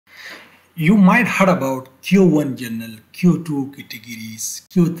You might heard about Q1 journal, Q2 categories,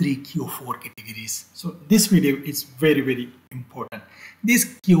 Q3, Q4 categories. So this video is very important. This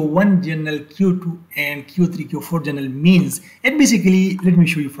Q1 journal, Q2 and Q3, Q4 journal means, and basically, let me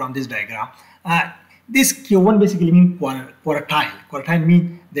show you from this diagram. This Q1 basically means quartile. Quartile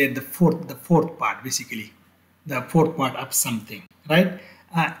means the fourth part, basically, the fourth part of something, right?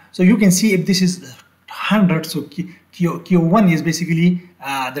 So you can see if this is 100, so Q1 is basically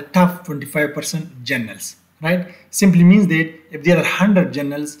the top 25% journals, right? Simply means that if there are 100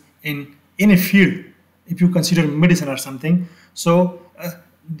 journals in a field, if you consider medicine or something, so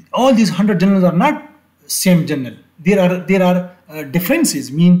all these 100 journals are not same journal. There are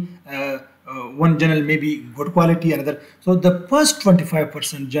differences. Mean one journal may be good quality, another. So the first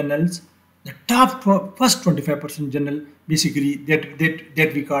 25% journals, the top first 25% journal, basically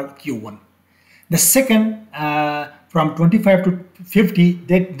that we call Q1. The second, from 25 to 50,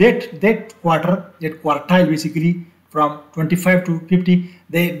 that quartile basically from 25 to 50,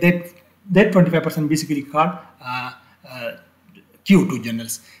 that 25% basically called Q2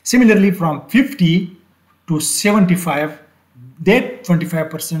 journals. Similarly, from 50 to 75, that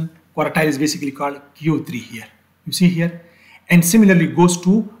 25% quartile is basically called Q3 here. You see here, and similarly goes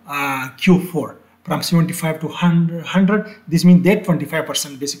to Q4 from 75 to 100. This means that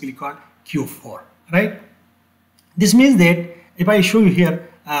 25% basically called Q4, right? This means that if I show you here,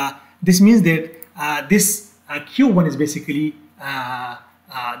 this means that this Q1 is basically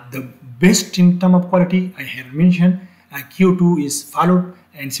the best in terms of quality. I have mentioned Q2 is followed,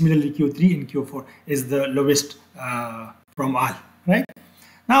 and similarly Q3 and Q4 is the lowest from all, right?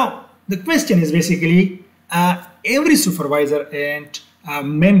 Now the question is basically every supervisor and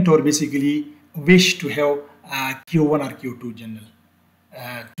mentor basically wish to have Q1 or Q2 journal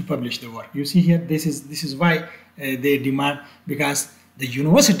to publish the work. You see here, this is why they demand, because the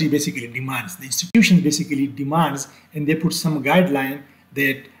university basically demands, the institution basically demands, and they put some guideline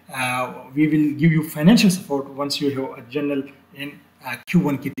that we will give you financial support once you have a journal in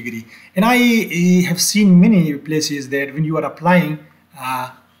Q1 category. And I have seen many places that when you are applying,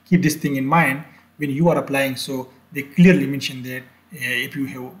 keep this thing in mind when you are applying. So they clearly mention that if you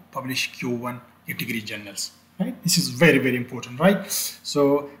have published Q1 category journals, right? This is very important, right?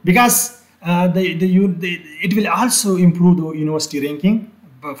 So because it will also improve the university ranking.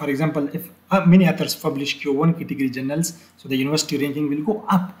 For example, if many authors publish Q1 category journals, so the university ranking will go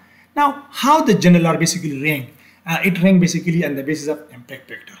up. Now, how the journal are basically ranked? It ranked basically on the basis of impact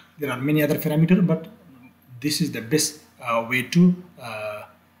factor. There are many other parameters, but this is the best way to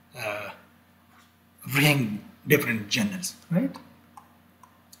rank different journals, right?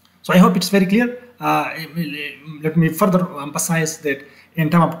 So I hope it's very clear. Let me further emphasize that in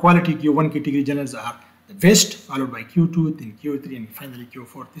terms of quality, Q1 category journals are the best, followed by Q2, then Q3, and finally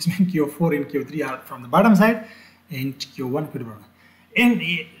Q4. This means Q4 and Q3 are from the bottom side, and Q1 to the bottom. And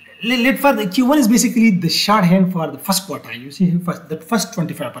let further, Q1 is basically the shorthand for the first quartile. You see the first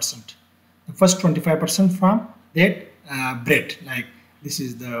 25%. The first 25% from that bread. Like this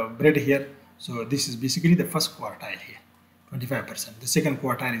is the bread here. So this is basically the first quartile here. 25%. The second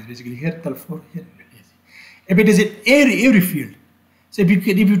quartile is basically here, 4 here. If it is in every field, so if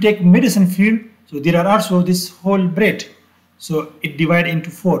you take medicine field, so there are also this whole bread. So it divided into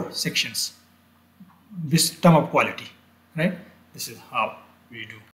 4 sections. This term of quality, right? This is how we do.